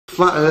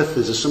flat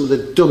earthers are some of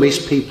the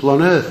dumbest people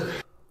on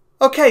earth.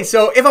 Okay,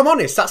 so if I'm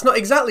honest, that's not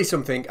exactly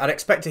something I'd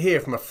expect to hear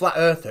from a flat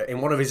earther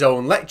in one of his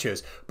own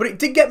lectures, but it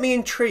did get me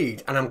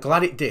intrigued, and I'm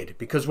glad it did,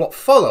 because what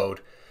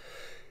followed,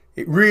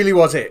 it really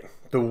was it.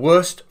 The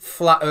worst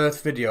flat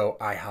earth video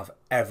I have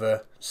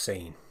ever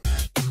seen.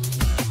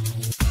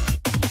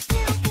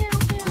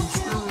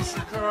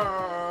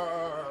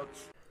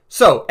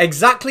 So,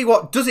 exactly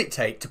what does it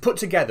take to put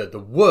together the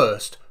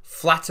worst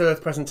flat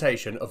earth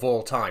presentation of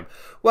all time?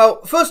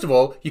 Well, first of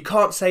all, you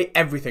can't say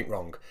everything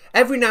wrong.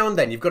 Every now and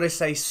then you've got to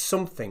say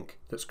something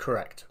that's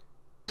correct.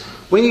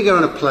 When you go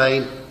on a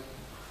plane,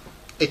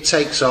 it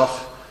takes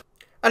off.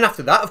 And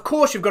after that, of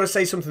course, you've got to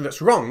say something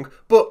that's wrong,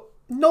 but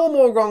no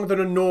more wrong than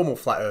a normal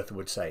flat earther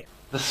would say.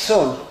 The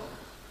sun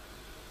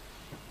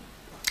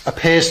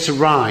appears to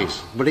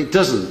rise, but it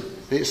doesn't.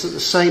 It's at the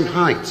same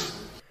height.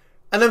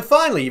 And then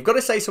finally, you've got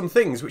to say some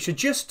things which are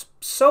just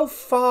so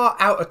far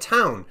out of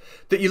town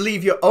that you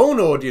leave your own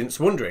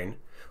audience wondering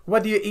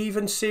whether you're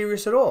even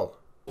serious at all.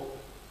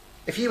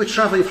 If you were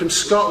travelling from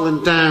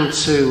Scotland down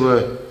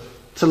to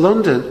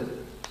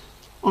London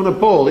on a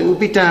ball, it would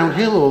be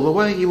downhill all the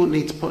way. You wouldn't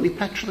need to put any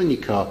petrol in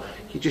your car.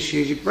 You just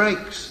use your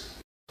brakes.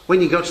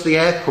 When you got to the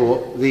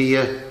airport,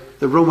 the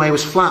runway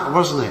was flat,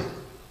 wasn't it?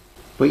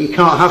 But you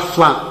can't have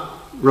flat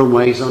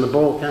runways on a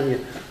ball, can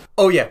you?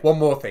 Oh yeah, one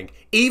more thing.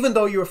 Even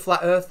though you're a flat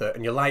earther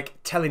and you like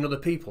telling other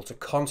people to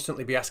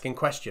constantly be asking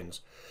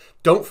questions,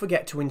 don't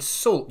forget to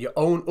insult your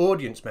own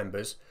audience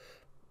members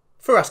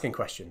for asking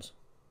questions.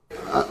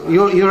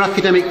 Your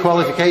academic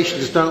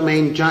qualifications don't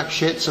mean jack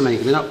shit to me.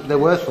 They're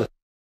worthless.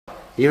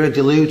 You're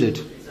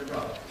deluded.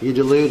 You're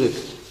deluded.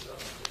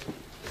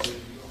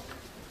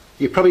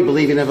 You probably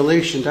believe in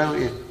evolution, don't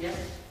you?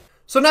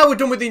 So now we're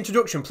done with the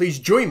introduction, please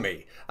join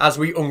me as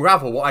we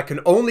unravel what I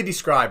can only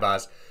describe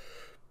as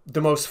the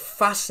most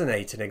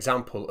fascinating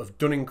example of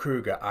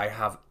Dunning-Kruger I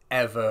have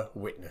ever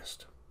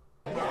witnessed.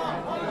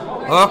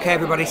 Okay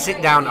everybody,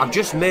 sit down. I've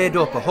just made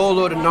up a whole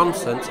load of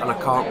nonsense and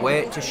I can't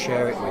wait to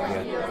share it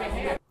with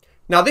you.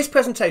 Now this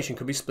presentation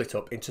can be split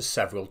up into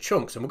several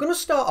chunks, and we're going to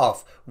start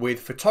off with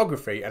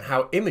photography and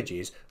how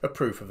images are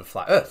proof of the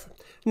flat earth.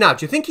 Now,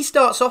 do you think he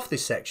starts off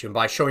this section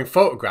by showing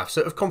photographs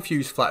that have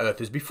confused flat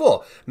earthers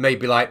before?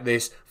 Maybe like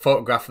this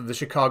photograph of the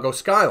Chicago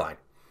skyline.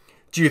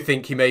 Do you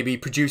think he maybe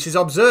produces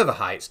observer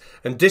heights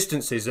and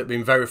distances that have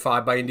been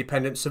verified by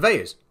independent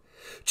surveyors?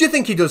 Do you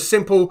think he does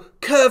simple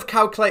curve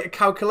calculator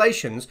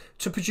calculations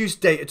to produce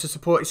data to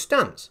support his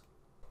stance?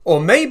 Or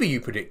maybe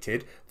you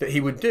predicted that he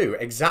would do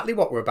exactly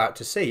what we're about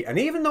to see, and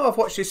even though I've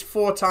watched this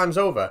 4 times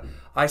over,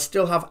 I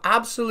still have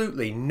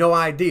absolutely no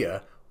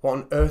idea what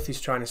on earth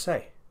he's trying to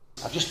say.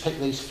 I've just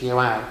picked these few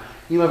out.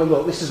 You have a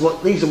look. These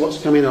are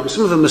what's coming up.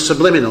 Some of them are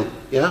subliminal,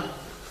 yeah?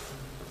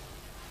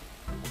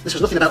 This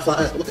was nothing about flat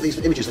earth, but look at these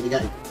images that you're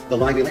getting. The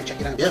library lake,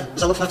 check it out. Yeah,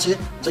 does that look flat to you?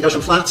 So it goes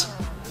from flat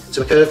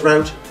to a curved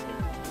road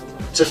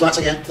to flat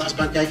again. Flat as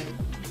pancake.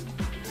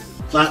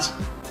 Flat,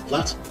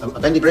 flat, a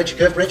bendy bridge,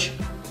 curved bridge.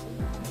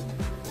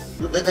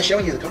 They're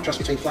showing you the contrast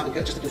between flat and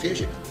curved just to confuse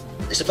you.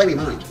 It's to play with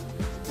your mind.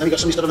 Then you've got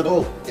somebody stood on a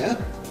ball, yeah?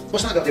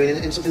 What's that got doing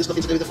in something that's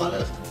nothing to do with the flat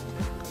earth?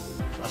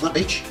 A flat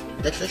beach,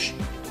 dead fish,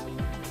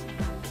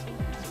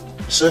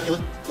 a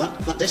circular,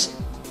 flat disc.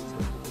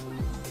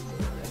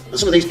 And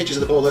some of these pictures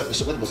of the ball earth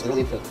are subliminals, they're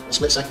only in for a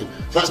split second.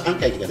 Flat as a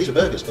pancake again, these are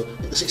burgers, but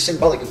it's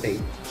symbolic of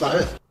being flat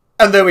earth.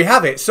 And there we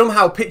have it.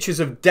 Somehow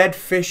pictures of dead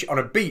fish on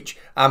a beach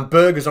and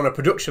burgers on a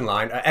production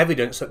line are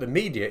evidence that the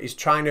media is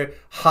trying to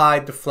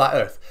hide the flat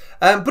earth.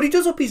 But he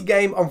does up his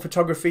game on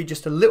photography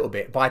just a little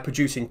bit by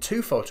producing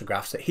 2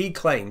 photographs that he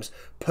claims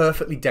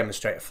perfectly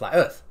demonstrate a flat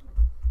earth.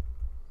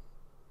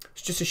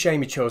 It's just a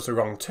shame he chose the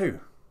wrong 2.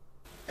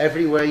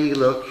 Everywhere you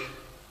look,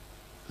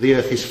 the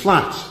earth is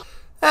flat.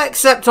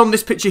 Except on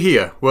this picture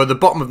here, where the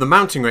bottom of the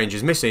mountain range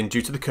is missing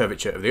due to the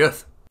curvature of the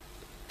earth.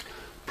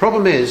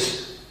 Problem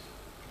is,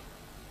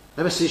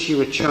 ever since you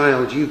were a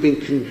child, you've been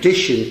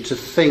conditioned to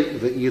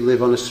think that you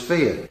live on a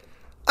sphere.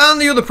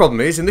 And the other problem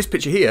is, in this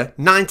picture here,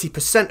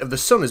 90% of the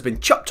sun has been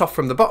chopped off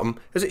from the bottom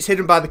as it's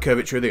hidden by the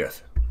curvature of the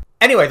earth.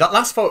 Anyway, that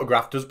last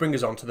photograph does bring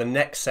us on to the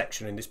next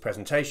section in this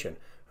presentation,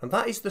 and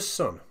that is the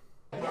sun.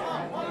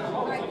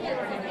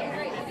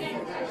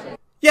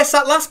 Yes,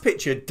 that last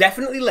picture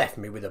definitely left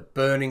me with a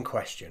burning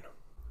question.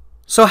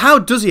 So how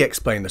does he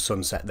explain the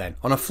sunset then?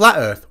 On a flat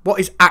earth, what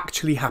is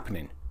actually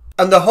happening?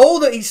 And the hole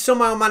that he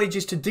somehow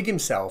manages to dig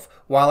himself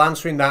while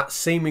answering that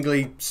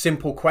seemingly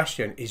simple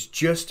question is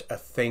just a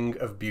thing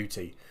of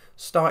beauty.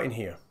 Starting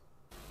here.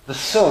 The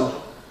sun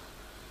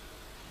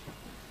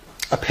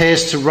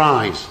appears to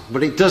rise,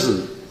 but it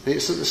doesn't.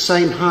 It's at the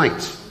same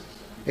height.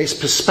 It's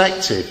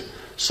perspective.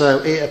 So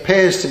it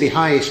appears to be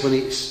highest when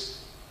it's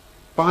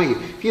by you.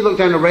 If you look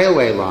down a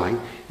railway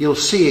line, you'll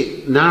see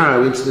it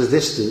narrow into the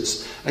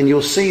distance, and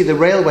you'll see the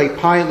railway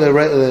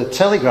the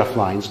telegraph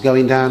lines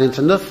going down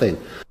into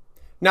nothing.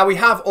 Now, we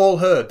have all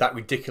heard that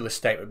ridiculous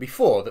statement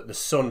before, that the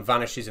sun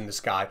vanishes in the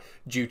sky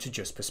due to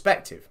just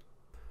perspective.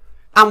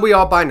 And we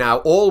are by now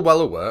all well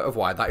aware of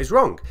why that is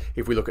wrong.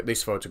 If we look at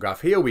this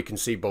photograph here, we can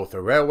see both the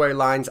railway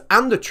lines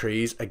and the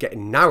trees are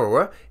getting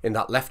narrower in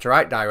that left to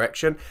right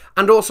direction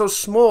and also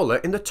smaller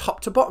in the top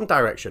to bottom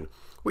direction,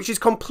 which is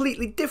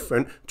completely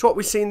different to what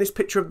we see in this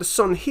picture of the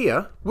sun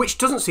here, which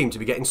doesn't seem to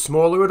be getting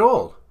smaller at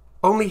all,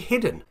 only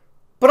hidden.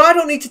 But I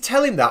don't need to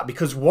tell him that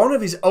because one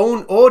of his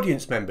own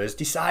audience members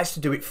decides to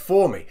do it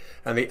for me,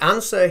 and the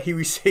answer he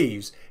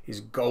receives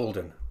is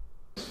golden.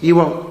 You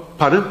want,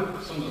 pardon?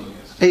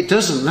 It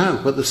doesn't,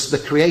 no, but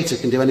the creator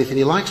can do anything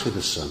he likes with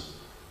the sun.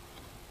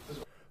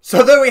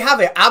 So there we have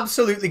it,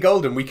 absolutely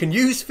golden. We can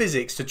use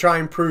physics to try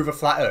and prove a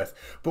flat earth.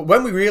 But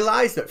when we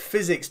realise that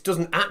physics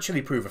doesn't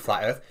actually prove a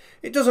flat earth,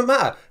 it doesn't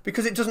matter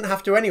because it doesn't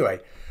have to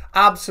anyway.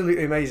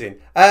 Absolutely amazing.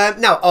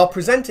 Now, our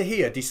presenter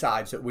here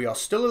decides that we are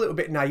still a little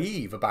bit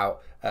naive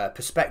about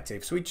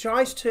perspective, so he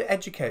tries to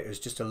educate us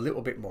just a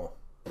little bit more.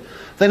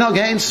 They're not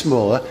getting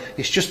smaller,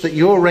 it's just that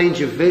your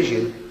range of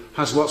vision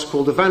has what's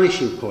called a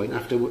vanishing point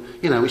after,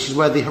 which is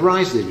where the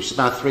horizon is, which is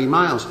about 3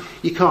 miles.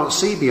 You can't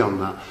see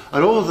beyond that.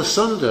 And all the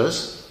sun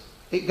does,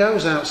 it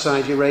goes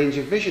outside your range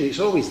of vision. It's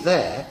always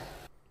there.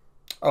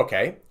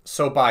 Okay,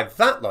 so by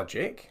that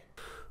logic,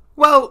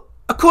 well,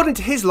 according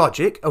to his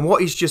logic and what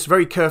he's just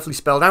very carefully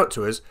spelled out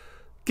to us,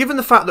 given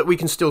the fact that we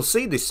can still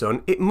see this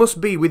sun, it must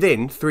be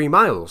within 3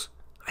 miles.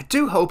 I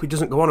do hope he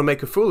doesn't go on and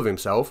make a fool of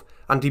himself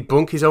and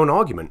debunk his own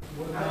argument.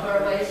 How far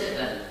away is it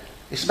then?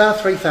 It's about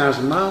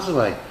 3,000 miles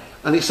away.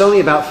 And it's only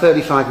about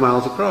 35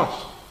 miles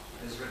across.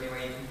 Is there any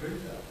way you can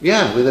prove that?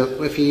 Yeah,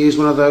 if you use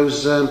one of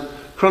those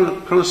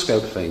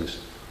chronoscope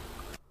things.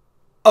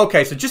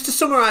 Okay, so just to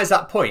summarise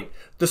that point,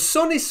 the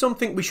sun is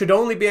something we should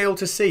only be able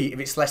to see if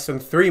it's less than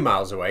 3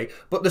 miles away,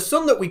 but the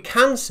sun that we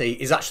can see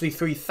is actually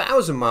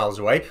 3,000 miles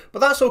away, but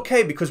that's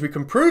okay because we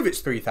can prove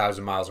it's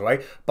 3,000 miles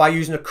away by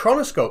using a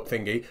chronoscope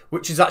thingy,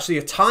 which is actually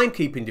a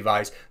timekeeping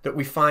device that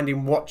we find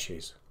in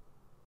watches.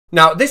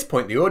 Now at this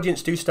point the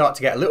audience do start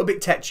to get a little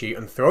bit tetchy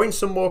and throw in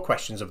some more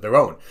questions of their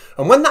own.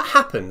 And when that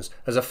happens,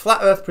 as a flat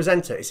earth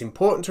presenter, it's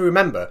important to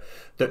remember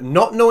that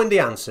not knowing the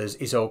answers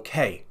is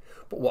okay.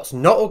 But what's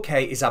not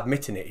okay is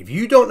admitting it. If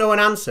you don't know an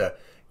answer,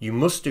 you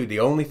must do the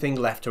only thing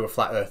left to a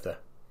flat earther.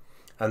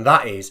 And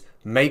that is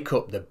make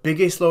up the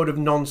biggest load of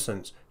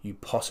nonsense you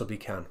possibly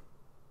can.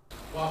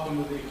 What happened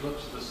with the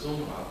eclipse of the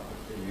sun about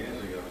 15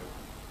 years ago?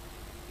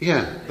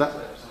 Yeah,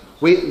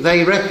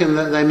 they reckon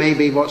that there may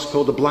be what's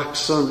called a black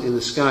sun in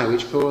the sky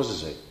which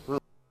causes it. Well,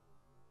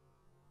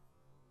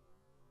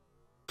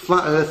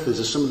 flat earthers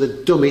are some of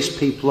the dumbest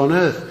people on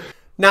earth.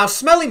 Now,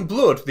 smelling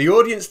blood, the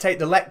audience take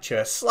the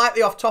lecture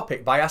slightly off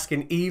topic by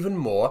asking even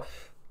more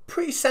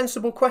pretty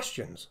sensible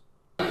questions.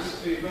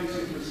 He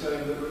basically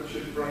saying that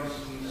Richard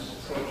Branson's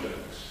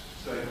projects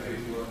say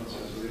people aren't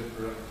into the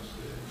upper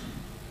atmosphere.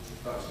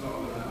 That's not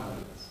going to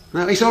happen.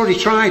 No, he's already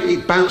tried.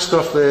 It bounced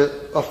off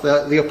the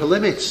upper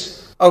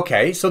limits.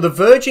 Okay, so the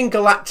Virgin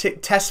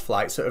Galactic test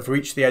flights that have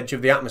reached the edge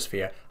of the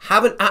atmosphere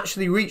haven't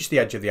actually reached the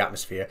edge of the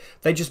atmosphere.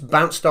 They just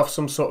bounced off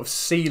some sort of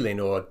ceiling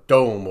or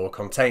dome or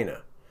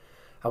container.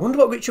 I wonder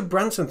what Richard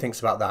Branson thinks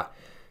about that.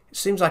 It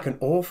seems like an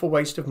awful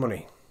waste of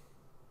money.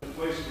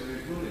 Wasting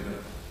his money then.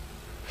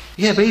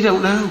 Yeah, but he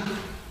don't know.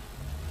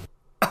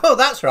 Oh,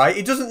 that's right,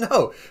 he doesn't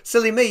know.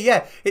 Silly me,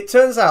 yeah. It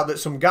turns out that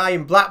some guy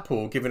in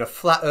Blackpool giving a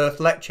flat earth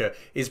lecture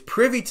is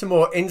privy to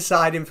more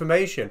inside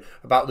information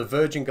about the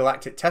Virgin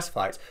Galactic test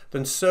flights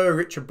than Sir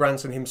Richard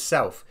Branson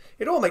himself.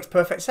 It all makes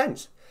perfect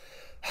sense.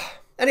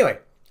 Anyway,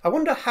 I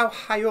wonder how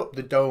high up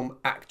the dome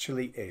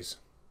actually is.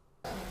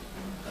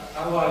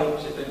 How high up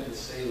do you think the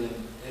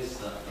ceiling is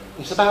then?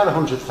 It's about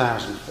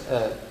 100,000,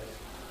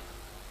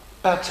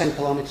 about 10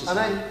 kilometres. And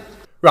then,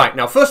 Right,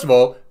 now first of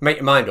all, make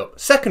your mind up.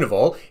 Second of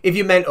all, if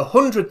you meant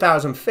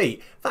 100,000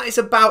 feet, that is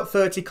about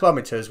 30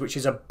 kilometres, which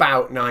is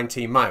about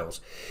 19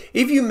 miles.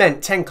 If you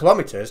meant 10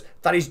 kilometres,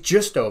 that is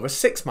just over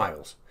 6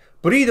 miles.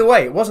 But either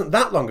way, it wasn't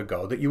that long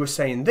ago that you were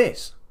saying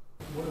this.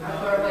 How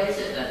far away is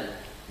it then?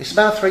 it's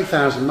about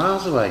 3,000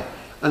 miles away,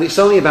 and it's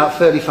only about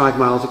 35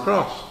 miles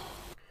across.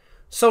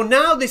 So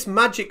now this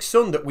magic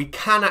sun that we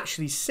can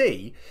actually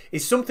see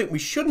is something we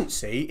shouldn't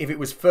see if it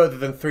was further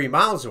than 3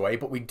 miles away,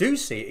 but we do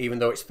see it even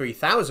though it's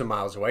 3,000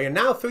 miles away, and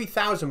now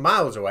 3,000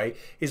 miles away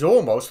is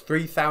almost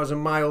 3,000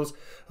 miles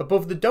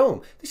above the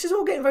dome. This is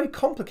all getting very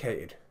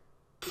complicated.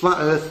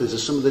 Flat earthers are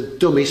some of the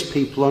dumbest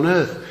people on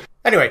earth.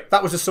 Anyway,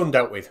 that was the sun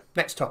dealt with.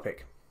 Next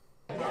topic.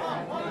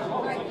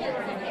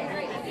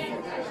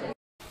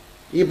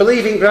 You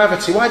believe in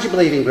gravity. Why do you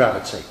believe in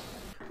gravity?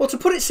 Well, to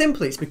put it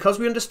simply, it's because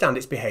we understand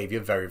its behaviour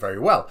very, very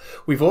well.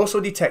 We've also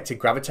detected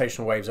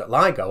gravitational waves at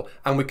LIGO,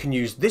 and we can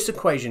use this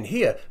equation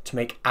here to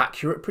make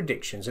accurate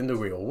predictions in the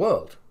real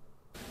world.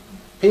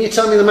 Can you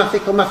tell me the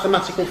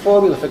mathematical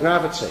formula for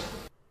gravity?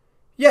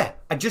 Yeah,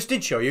 I just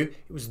did show you.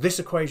 It was this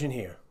equation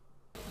here.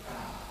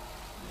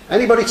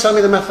 Anybody tell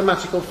me the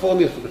mathematical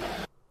formula for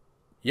gravity?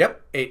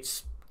 Yep,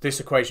 it's this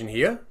equation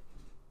here.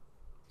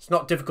 It's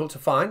not difficult to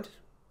find.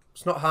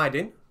 It's not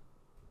hiding.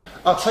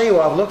 I'll tell you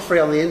what, I've looked for it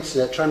on the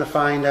internet trying to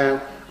find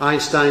out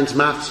Einstein's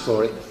maths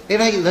for it.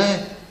 It ain't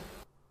there.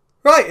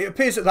 Right, it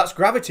appears that that's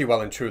gravity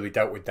well and truly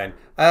dealt with then.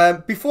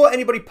 Before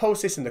anybody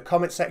posts this in the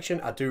comment section,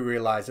 I do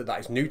realise that that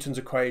is Newton's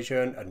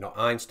equation and not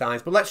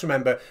Einstein's. But let's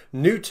remember,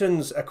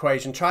 Newton's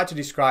equation tried to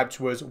describe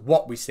to us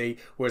what we see,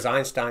 whereas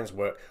Einstein's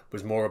work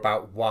was more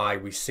about why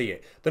we see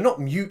it. They're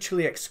not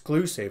mutually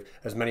exclusive,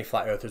 as many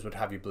flat earthers would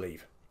have you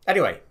believe.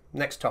 Anyway,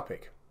 next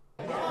topic.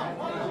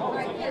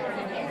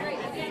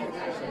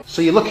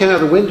 So you're looking out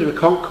the window of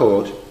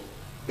Concorde.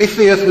 If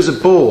the Earth was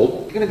a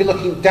ball, you're going to be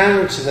looking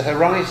down to the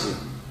horizon.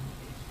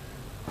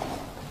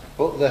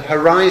 But the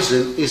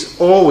horizon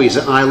is always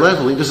at eye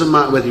level. It doesn't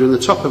matter whether you're on the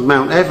top of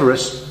Mount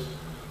Everest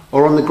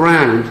or on the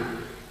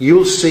ground,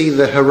 you'll see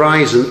the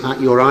horizon at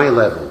your eye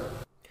level.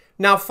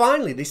 Now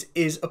finally, this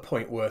is a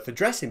point worth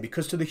addressing,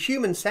 because to the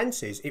human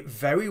senses it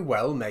very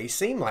well may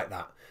seem like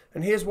that.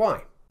 And here's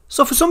why.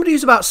 So for somebody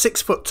who's about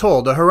 6 foot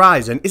tall, the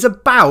horizon is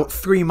about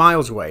 3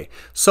 miles away.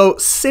 So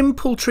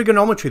simple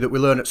trigonometry that we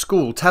learn at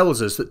school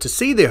tells us that to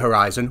see the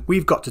horizon,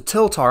 we've got to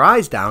tilt our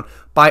eyes down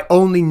by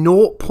only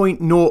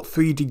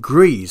 0.03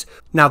 degrees.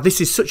 Now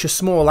this is such a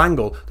small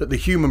angle that the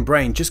human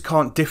brain just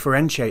can't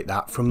differentiate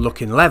that from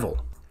looking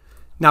level.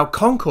 Now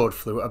Concorde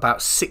flew at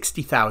about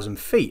 60,000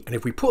 feet, and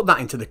if we put that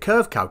into the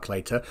curve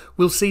calculator,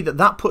 we'll see that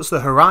that puts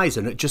the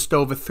horizon at just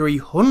over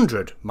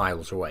 300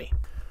 miles away.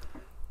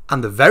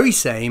 And the very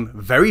same,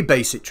 very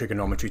basic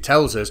trigonometry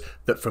tells us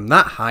that from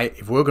that height,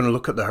 if we're going to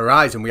look at the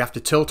horizon, we have to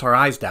tilt our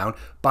eyes down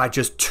by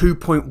just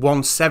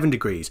 2.17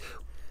 degrees.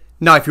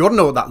 Now, if you want to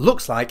know what that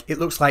looks like, it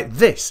looks like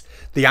this,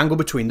 the angle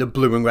between the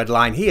blue and red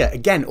line here.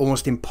 Again,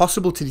 almost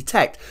impossible to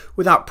detect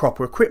without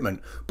proper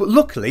equipment. But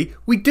luckily,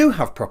 we do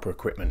have proper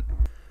equipment.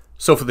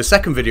 So for the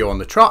second video on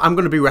the trot, I'm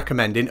going to be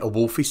recommending a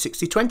Wolfie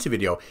 6020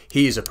 video.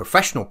 He is a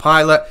professional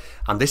pilot,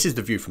 and this is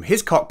the view from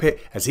his cockpit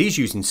as he's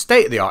using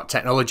state-of-the-art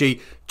technology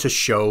to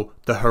show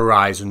the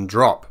horizon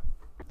drop.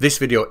 This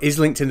video is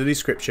linked in the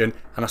description,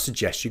 and I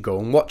suggest you go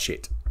and watch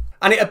it.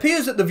 And it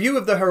appears that the view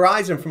of the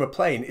horizon from a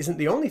plane isn't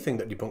the only thing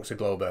that debunks a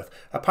globe Earth.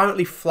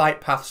 Apparently flight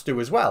paths do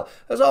as well,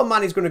 as our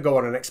man is going to go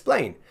on and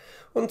explain,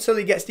 until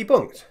he gets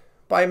debunked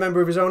by a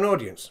member of his own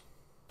audience.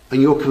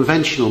 And your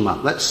conventional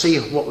map, let's see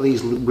what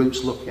these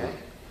routes look like.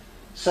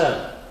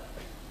 So,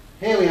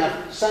 here we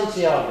have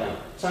Santiago,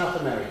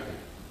 South America.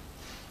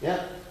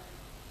 Yeah,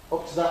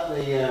 up to that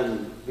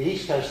the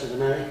east coast of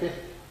America,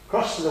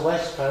 across to the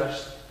west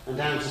coast and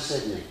down to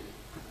Sydney.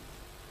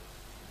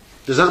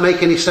 Does that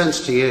make any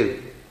sense to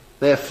you?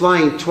 They're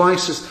flying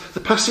twice as the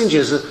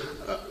passengers are,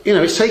 you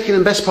know, it's taking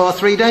them best part of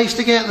 3 days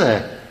to get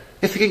there.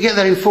 If they can get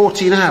there in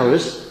 14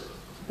 hours,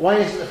 why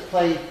isn't the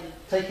plane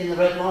taking the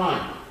red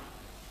line?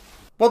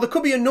 Well, there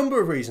could be a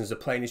number of reasons the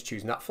plane is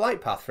choosing that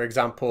flight path. For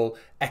example,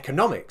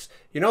 economics.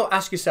 You know,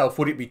 ask yourself,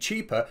 would it be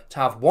cheaper to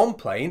have one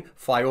plane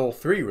fly all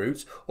 3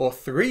 routes, or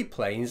 3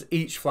 planes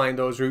each flying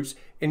those routes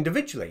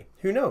individually?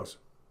 Who knows?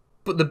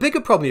 But the bigger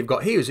problem you've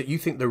got here is that you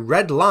think the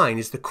red line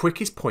is the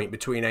quickest point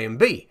between A and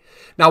B.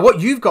 Now, what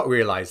you've got to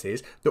realise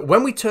is that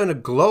when we turn a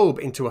globe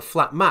into a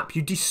flat map,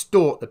 you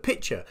distort the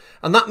picture.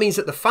 And that means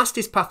that the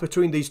fastest path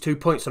between these 2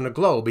 points on a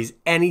globe is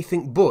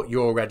anything but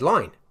your red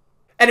line.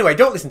 Anyway,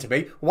 don't listen to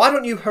me. Why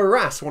don't you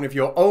harass one of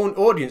your own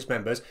audience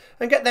members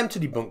and get them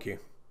to debunk you?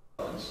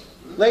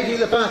 Lady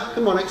at the back,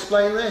 come on,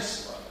 explain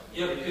this.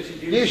 Yeah,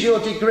 because Use your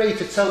degree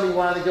to tell me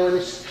why they're going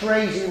this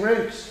crazy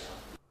route.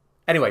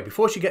 Anyway,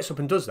 before she gets up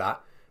and does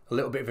that, a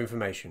little bit of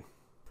information.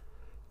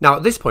 Now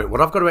at this point, what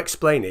I've got to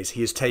explain is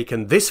he has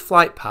taken this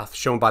flight path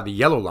shown by the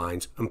yellow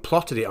lines and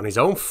plotted it on his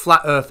own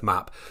flat Earth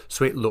map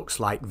so it looks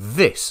like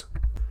this.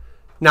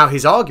 Now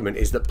his argument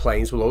is that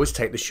planes will always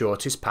take the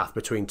shortest path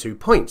between 2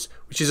 points,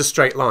 which is a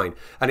straight line,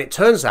 and it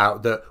turns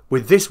out that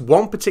with this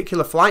one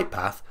particular flight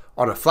path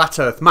on a flat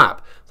Earth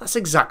map, that's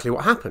exactly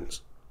what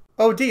happens.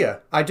 Oh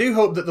dear, I do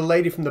hope that the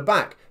lady from the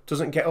back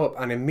doesn't get up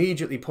and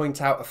immediately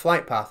point out a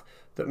flight path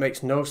that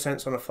makes no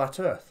sense on a flat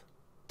Earth.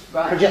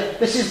 Right.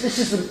 This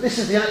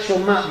is the actual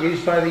map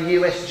used by the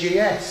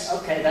USGS.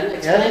 Okay, then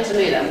explain to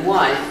me then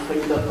why, when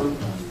you go from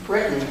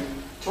Britain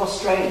to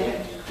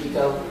Australia, you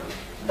go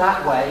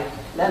that way,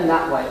 then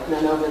that way, and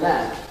then over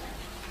there,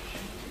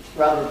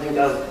 rather than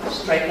go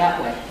straight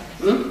that way.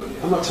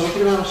 I'm not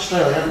talking about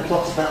Australia, I haven't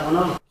plotted that one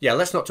on. Yeah,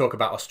 let's not talk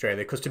about Australia,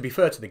 because to be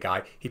fair to the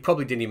guy, he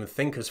probably didn't even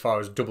think as far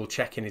as double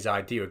checking his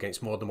idea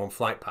against more than one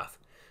flight path.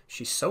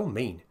 She's so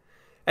mean.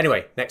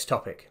 Anyway, next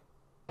topic.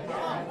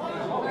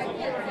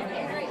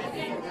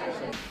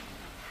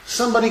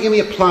 Somebody give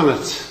me a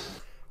planet.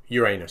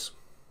 Uranus.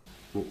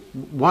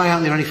 Why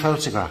aren't there any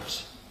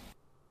photographs?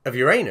 Of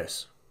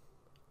Uranus?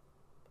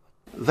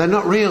 They're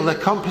not real, they're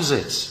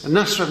composites. And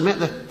NASA admit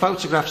the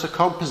photographs are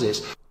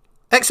composites.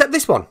 Except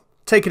this one,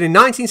 taken in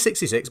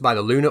 1966 by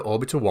the Lunar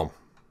Orbiter 1.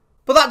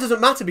 But that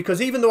doesn't matter,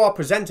 because even though our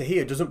presenter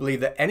here doesn't believe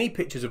that any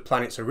pictures of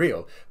planets are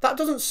real, that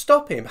doesn't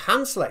stop him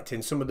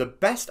hand-selecting some of the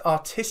best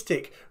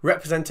artistic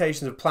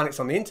representations of planets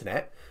on the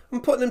internet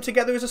and putting them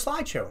together as a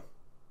slideshow.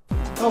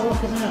 Oh,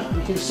 look at that.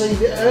 You can see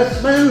the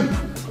Earth's moon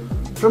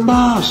from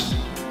Mars.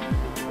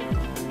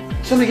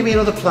 Somebody give me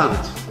another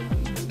planet.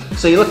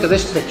 So you look at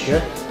this picture,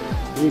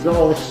 and you've got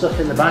all this stuff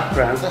in the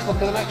background. Let's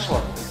look at the next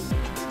one.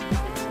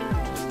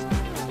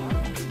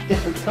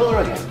 different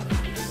colour again.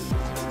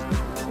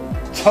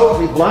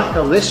 Totally black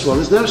on this one.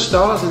 There's no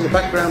stars in the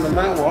background on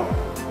that one.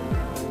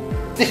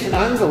 Different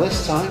angle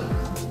this time.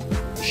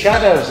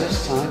 Shadows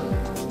this time.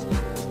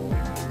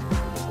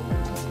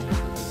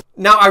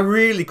 Now, I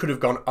really could have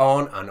gone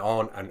on and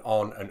on and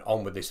on and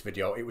on with this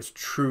video. It was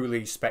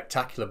truly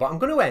spectacular, but I'm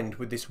going to end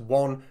with this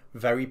one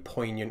very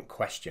poignant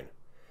question.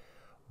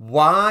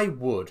 Why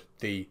would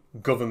the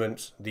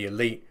government, the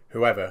elite,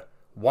 whoever,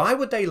 why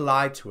would they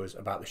lie to us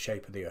about the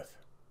shape of the Earth?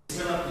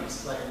 Can you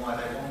explain why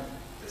they want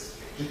this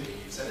picture?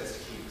 You said it's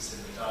to keep us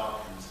in the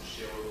dark and to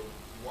shield.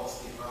 What's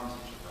the advantage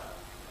of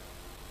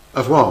that?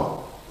 Of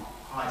what?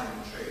 Hiding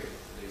the truth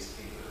for these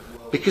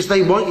people. Because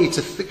they want you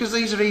to, because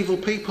these are evil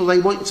people, they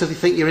want you to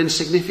think you're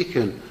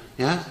insignificant.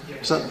 Yeah?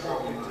 So,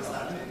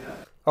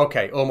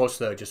 Okay, almost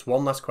there. Just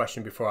one last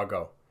question before I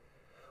go.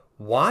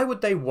 Why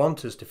would they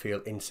want us to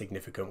feel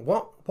insignificant?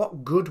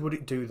 What good would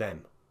it do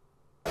them?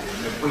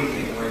 If we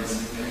think we're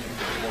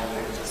insignificant,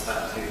 what does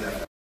that do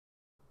them?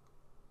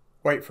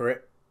 Wait for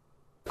it.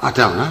 I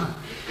don't know.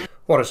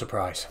 What a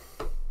surprise.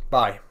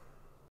 Bye.